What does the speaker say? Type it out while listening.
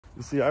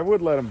You see, I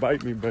would let him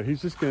bite me, but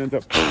he's just gonna end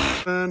up.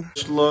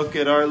 Just look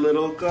at our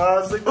little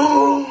Gosling.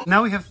 Oh!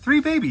 Now we have 3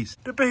 babies.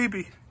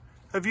 Dababy,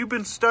 have you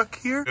been stuck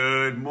here?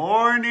 Good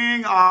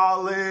morning,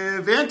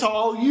 Olive. And to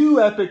all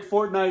you epic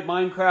Fortnite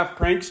Minecraft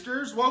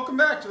pranksters, welcome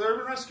back to the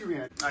Urban Rescue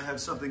Rant. I have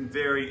something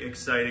very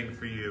exciting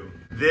for you.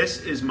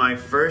 This is my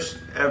first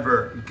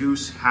ever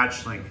goose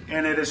hatchling,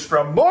 and it is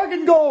from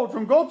Morgan Gold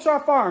from Goldshaw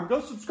Farm.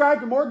 Go subscribe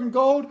to Morgan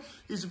Gold.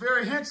 He's a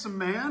very handsome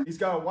man. He's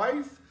got a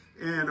wife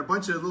and a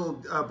bunch of little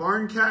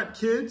barn cat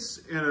kids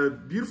and a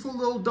beautiful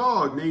little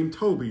dog named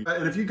Toby.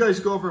 And if you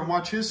guys go over and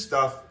watch his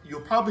stuff,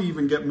 you'll probably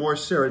even get more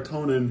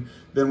serotonin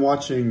than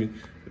watching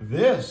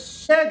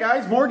this. Hey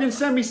guys, Morgan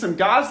sent me some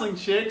Gosling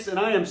chicks and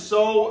I am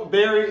so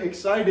very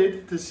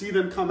excited to see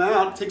them come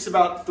out. It takes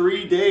about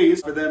 3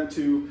 days for them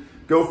to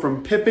go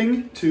from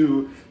pipping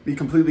to be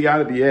completely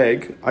out of the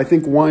egg. I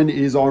think one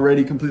is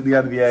already completely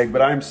out of the egg,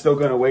 but I'm still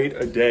gonna wait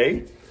a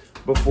day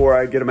before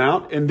I get them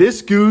out. And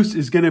this goose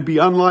is gonna be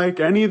unlike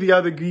any of the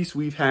other geese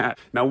we've had.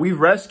 Now, we've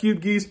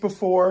rescued geese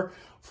before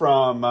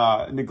from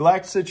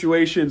neglect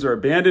situations or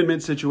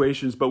abandonment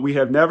situations, but we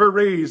have never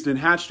raised and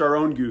hatched our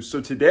own goose. So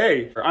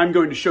today, I'm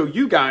going to show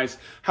you guys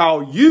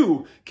how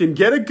you can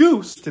get a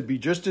goose to be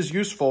just as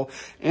useful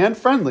and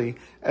friendly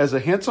as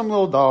a handsome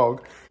little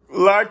dog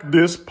like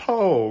this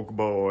Pog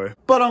boy.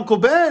 But Uncle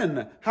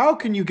Ben, how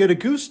can you get a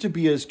goose to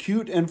be as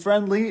cute and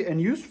friendly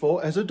and useful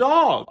as a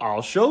dog?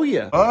 I'll show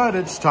you. But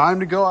it's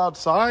time to go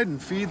outside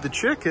and feed the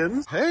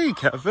chickens. Hey,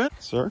 Kevin.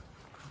 Sir?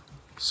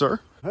 Sir?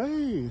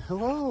 Hey,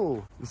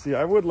 hello. You see,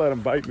 I would let him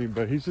bite me,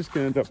 but he's just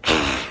gonna end up.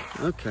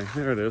 Okay,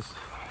 there it is.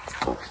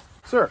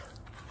 Sir.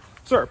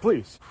 Sir,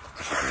 please.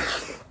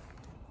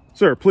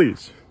 Sir,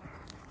 please.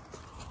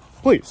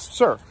 Please,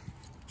 sir.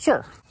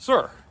 Sir.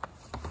 Sir.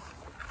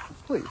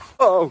 Please.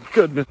 Oh,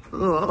 goodness.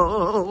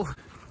 Oh.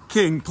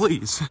 King,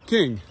 please.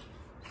 King.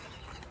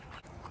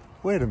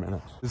 Wait a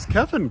minute. Is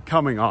Kevin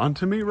coming on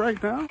to me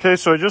right now? Okay,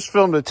 so I just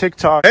filmed a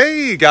TikTok.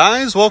 Hey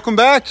guys, welcome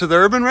back to the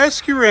Urban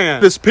Rescue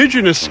Rant. This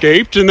pigeon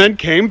escaped and then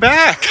came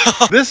back.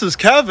 This is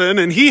Kevin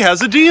and he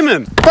has a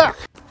demon.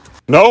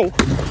 No,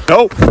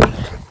 no.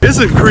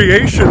 Isn't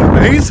creation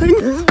amazing?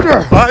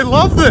 I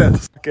love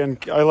this. Again,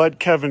 I let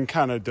Kevin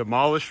kind of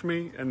demolish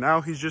me and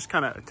now he's just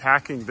kind of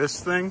attacking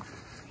this thing.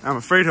 I'm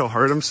afraid he'll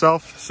hurt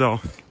himself. So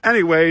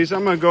anyways,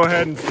 I'm gonna go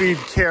ahead and feed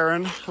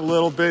Karen a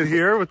little bit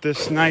here with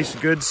this nice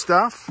good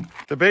stuff.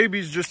 The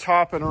baby's just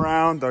hopping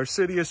around.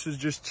 Arcidius is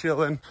just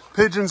chilling.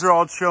 Pigeons are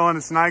all chilling.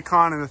 It's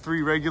Nikon and the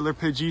 3 regular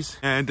pidgeys.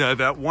 And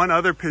that one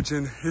other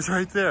pigeon is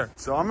right there.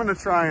 So I'm gonna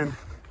try and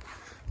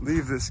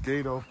leave this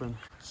gate open.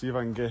 See if I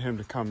can get him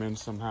to come in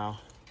somehow.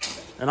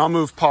 And I'll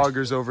move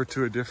Poggers over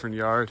to a different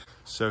yard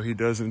so he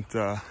doesn't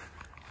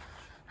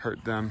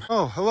hurt them.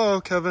 Oh,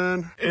 hello,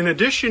 Kevin. In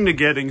addition to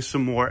getting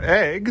some more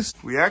eggs,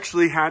 we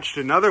actually hatched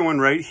another one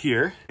right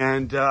here.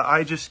 And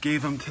I just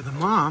gave them to the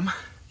mom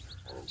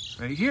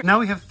right here. Now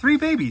we have 3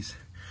 babies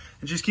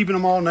and just keeping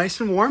them all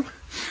nice and warm.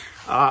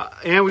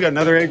 And we got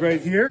another egg right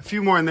here. A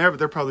few more in there, but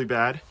they're probably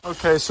bad.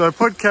 Okay, so I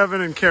put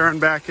Kevin and Karen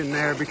back in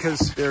there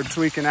because they're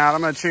tweaking out.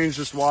 I'm gonna change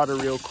this water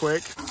real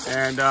quick.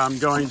 And I'm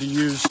going to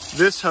use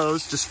this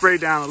hose to spray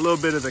down a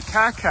little bit of the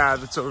caca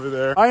that's over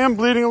there. I am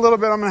bleeding a little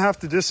bit. I'm gonna have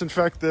to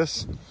disinfect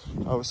this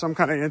with some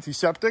kind of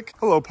antiseptic.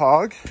 Hello,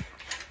 Pog.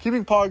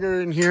 Keeping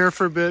Pogger in here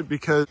for a bit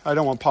because I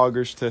don't want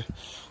Poggers to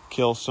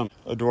kill some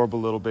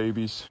adorable little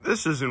babies.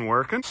 This isn't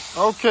working.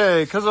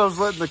 Okay, because I was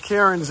letting the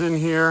Karens in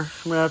here,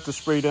 I'm gonna have to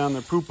spray down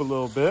their poop a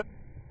little bit.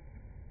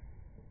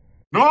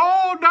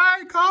 No,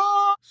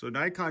 Nikon! So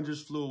Nikon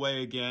just flew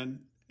away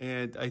again,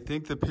 and I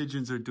think the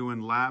pigeons are doing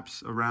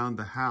laps around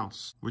the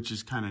house, which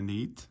is kind of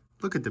neat.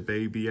 Look at the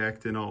baby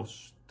acting all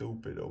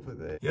stupid over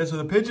there. Yeah, so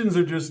the pigeons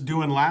are just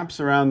doing laps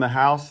around the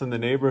house and the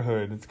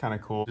neighborhood. It's kind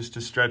of cool, just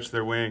to stretch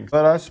their wings.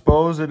 But I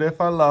suppose that if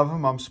I love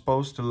them, I'm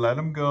supposed to let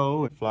them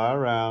go and fly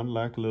around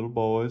like little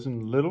boys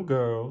and little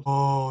girls.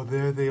 Oh,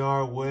 there they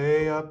are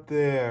way up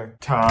there.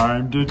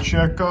 Time to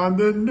check on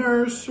the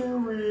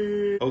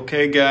nursery.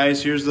 Okay,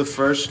 guys, here's the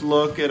first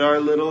look at our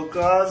little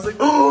Gosling.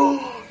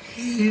 Oh,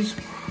 he's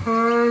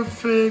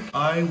perfect.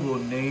 I will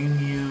name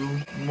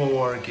you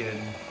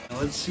Morgan. Now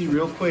let's see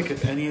real quick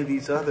if any of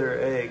these other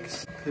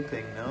eggs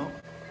pipping. No,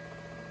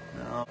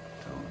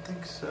 don't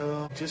think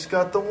so. Just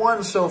got the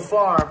one so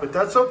far, but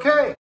that's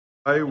okay.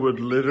 I would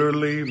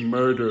literally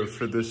murder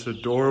for this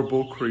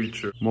adorable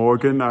creature.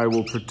 Morgan, I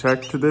will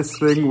protect this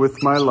thing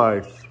with my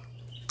life.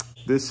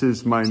 This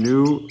is my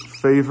new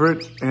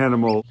favorite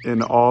animal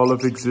in all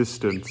of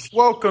existence.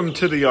 Welcome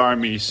to the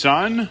army,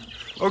 son.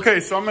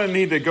 Okay, so I'm gonna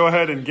need to go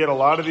ahead and get a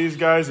lot of these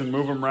guys and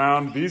move them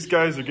around. These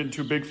guys are getting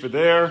too big for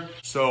there.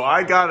 So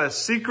I got a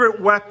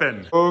secret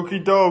weapon.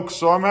 Okie doke,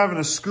 so I'm having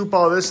to scoop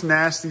all this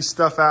nasty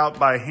stuff out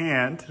by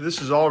hand.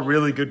 This is all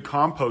really good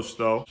compost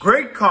though.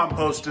 Great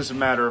compost as a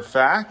matter of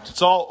fact.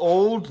 It's all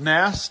old,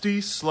 nasty,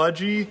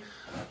 sludgy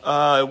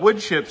wood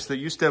chips that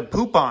used to have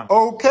poop on.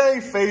 Okay,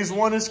 phase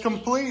 1 is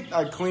complete.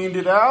 I cleaned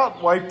it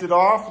out, wiped it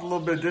off with a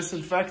little bit of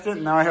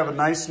disinfectant. Now I have a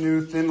nice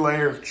new thin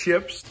layer of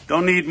chips.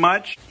 Don't need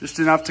much, just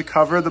enough to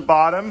cover the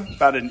bottom,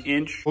 about an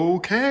inch.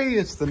 Okay,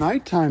 it's the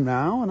nighttime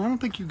now, and I don't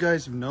think you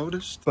guys have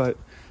noticed, but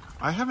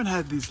I haven't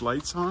had these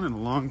lights on in a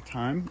long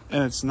time,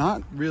 and it's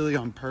not really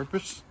on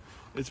purpose.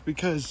 It's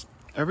because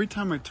every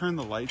time I turn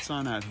the lights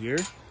on out here,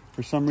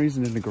 for some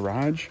reason in the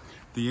garage,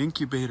 the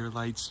incubator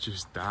lights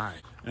just die,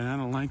 and I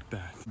don't like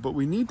that. But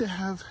we need to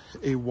have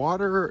a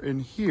waterer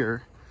in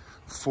here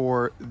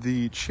for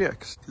the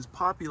chicks, because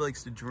Poppy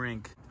likes to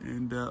drink.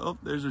 And oh,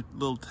 there's a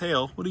little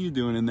tail. What are you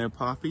doing in there,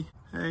 Poppy?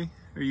 Hey,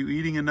 are you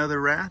eating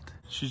another rat?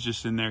 She's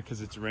just in there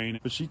because it's raining,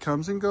 but she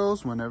comes and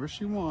goes whenever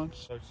she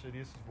wants. So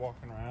Sidious is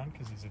walking around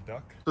because he's a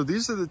duck. So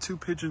these are the 2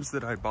 pigeons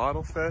that I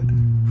bottle fed.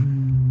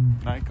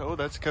 Nikon,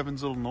 that's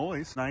Kevin's little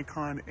noise.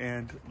 Nikon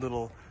and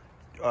little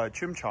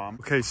Chim Chom.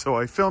 Okay, so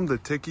I filmed the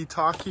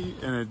tiki-taki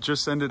and it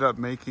just ended up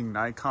making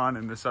Nikon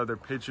and this other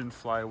pigeon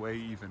fly away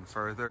even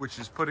further, which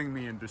is putting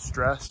me in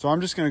distress. So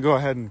I'm just gonna go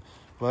ahead and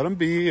let them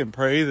be and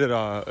pray that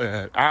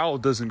an owl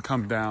doesn't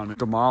come down and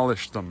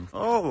demolish them.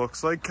 Oh,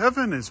 looks like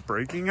Kevin is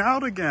breaking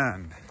out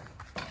again.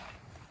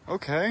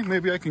 Okay,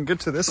 maybe I can get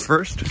to this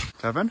first.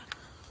 Kevin,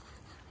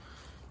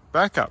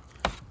 back up.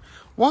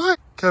 Why?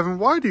 Kevin,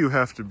 why do you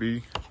have to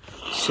be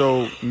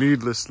so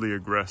needlessly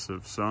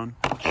aggressive, son?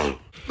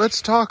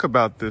 Let's talk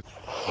about this.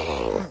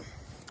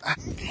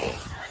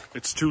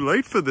 It's too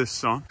late for this,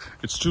 son.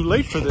 It's too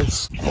late for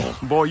this.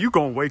 Boy, you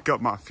gonna wake up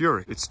my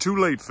fury. It's too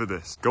late for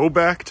this. Go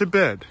back to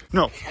bed.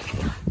 No,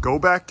 go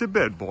back to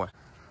bed, boy.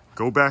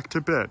 Go back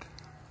to bed.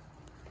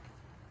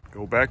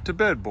 Go back to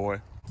bed,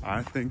 boy.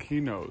 I think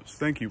he knows.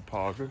 Thank you,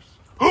 Poggers.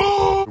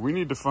 We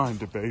need to find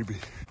Dababy.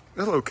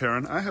 Hello,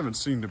 Karen. I haven't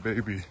seen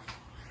Dababy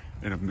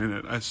in a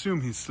minute. I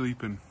assume he's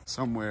sleeping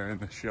somewhere in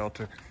the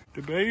shelter.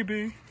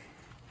 Dababy.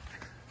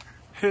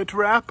 Hit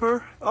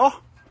rapper.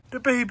 Oh,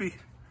 Dababy.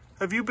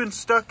 Have you been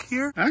stuck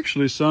here?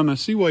 Actually, son, I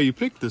see why you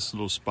picked this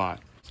little spot.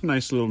 It's a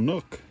nice little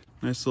nook.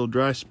 Nice little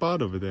dry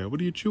spot over there. What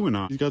are you chewing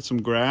on? You got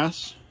some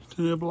grass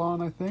to nibble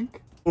on, I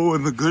think. Oh,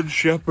 and the good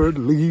shepherd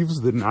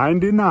leaves the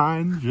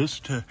 99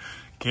 just to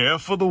care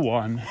for the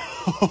one.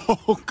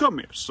 Oh, come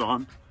here,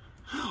 son.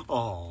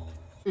 Oh,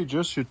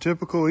 just your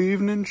typical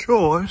evening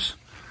chores.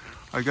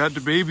 I got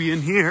Dababy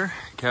in here.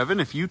 Kevin,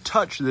 if you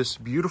touch this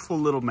beautiful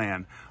little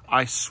man,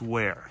 I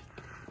swear.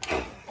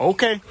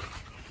 Okay.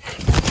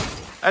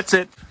 That's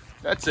it.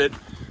 That's it.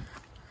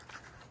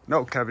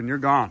 No, Kevin, you're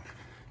gone.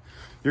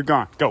 You're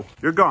gone. Go.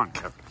 You're gone,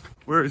 Kevin.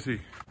 Where is he?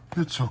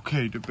 It's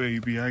okay,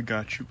 Dababy. I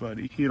got you,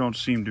 buddy. You don't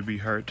seem to be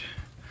hurt.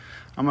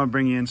 I'm gonna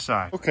bring you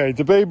inside. Okay,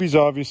 Dababy's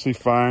obviously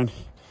fine.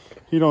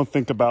 He don't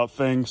think about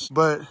things,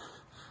 but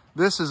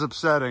this is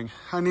upsetting.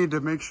 I need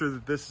to make sure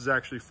that this is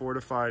actually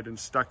fortified and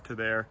stuck to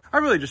there. I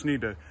really just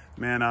need to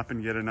man up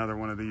and get another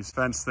one of these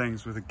fence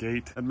things with a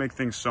gate. That'd make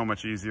things so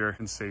much easier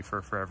and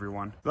safer for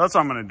everyone. That's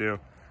all I'm gonna do.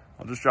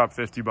 I'll just drop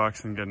 50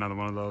 bucks and get another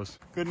one of those.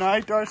 Good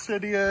night,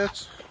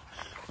 Darcidius.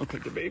 Okay,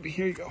 Dababy,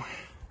 here you go.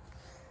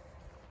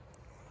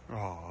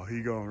 Oh,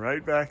 he going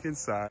right back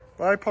inside.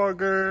 Bye,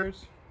 Poggers.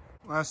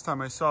 Last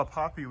time I saw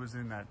Poppy was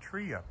in that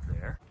tree up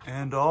there.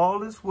 And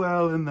all is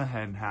well in the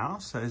hen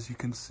house, as you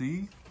can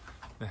see.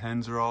 The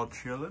hens are all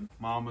chilling.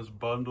 Mama's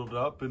bundled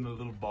up in the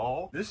little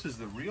ball. This is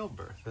the real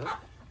Bertha.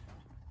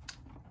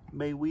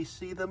 May we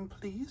see them,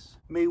 please?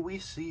 May we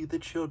see the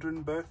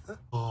children, Bertha?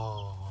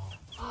 Oh,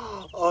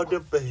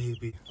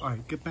 Dababy. All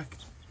right, get back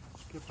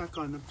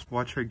on them.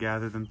 Watch her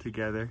gather them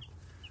together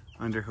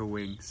under her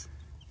wings.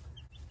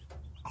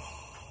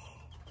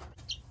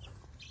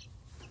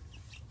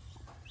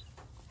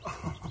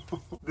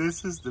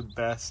 This is the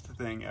best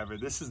thing ever.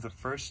 This is the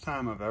first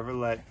time I've ever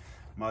let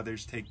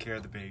mothers take care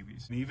of the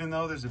babies. And even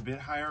though there's a bit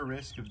higher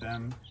risk of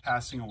them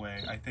passing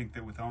away, I think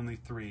that with only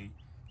 3,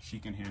 she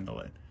can handle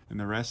it. And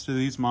the rest of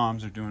these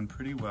moms are doing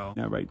pretty well.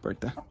 Yeah, right,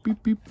 Bertha.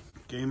 Beep, beep.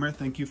 Gamer,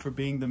 thank you for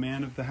being the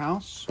man of the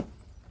house.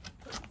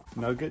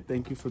 Nugget,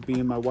 thank you for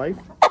being my wife.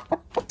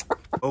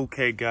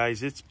 Okay,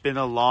 guys, it's been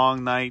a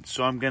long night,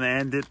 so I'm gonna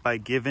end it by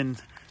giving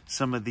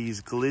some of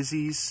these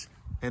glizzies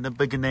and a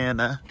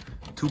banana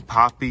to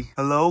Poppy.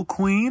 Hello,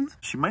 Queen?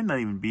 She might not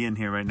even be in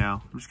here right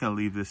now. I'm just gonna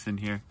leave this in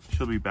here.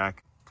 She'll be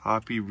back.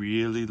 Poppy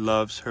really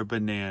loves her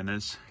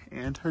bananas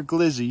and her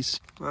glizzies,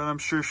 but I'm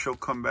sure she'll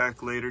come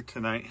back later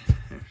tonight.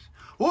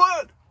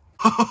 What?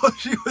 Oh,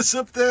 she was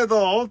up there the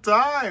whole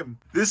time.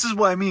 This is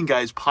what I mean,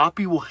 guys.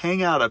 Poppy will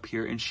hang out up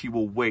here and she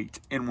will wait.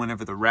 And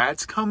whenever the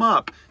rats come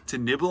up to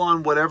nibble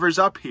on whatever's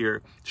up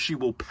here, she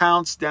will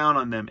pounce down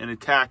on them and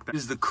attack them.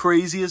 This is the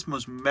craziest,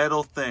 most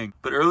metal thing.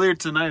 But earlier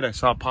tonight, I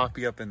saw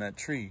Poppy up in that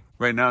tree.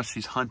 Right now,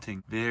 she's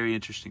hunting. Very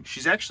interesting.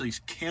 She's actually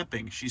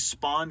camping. She's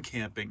spawn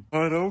camping.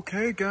 But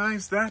okay,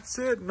 guys, that's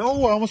it.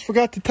 No, I almost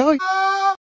forgot to tell you.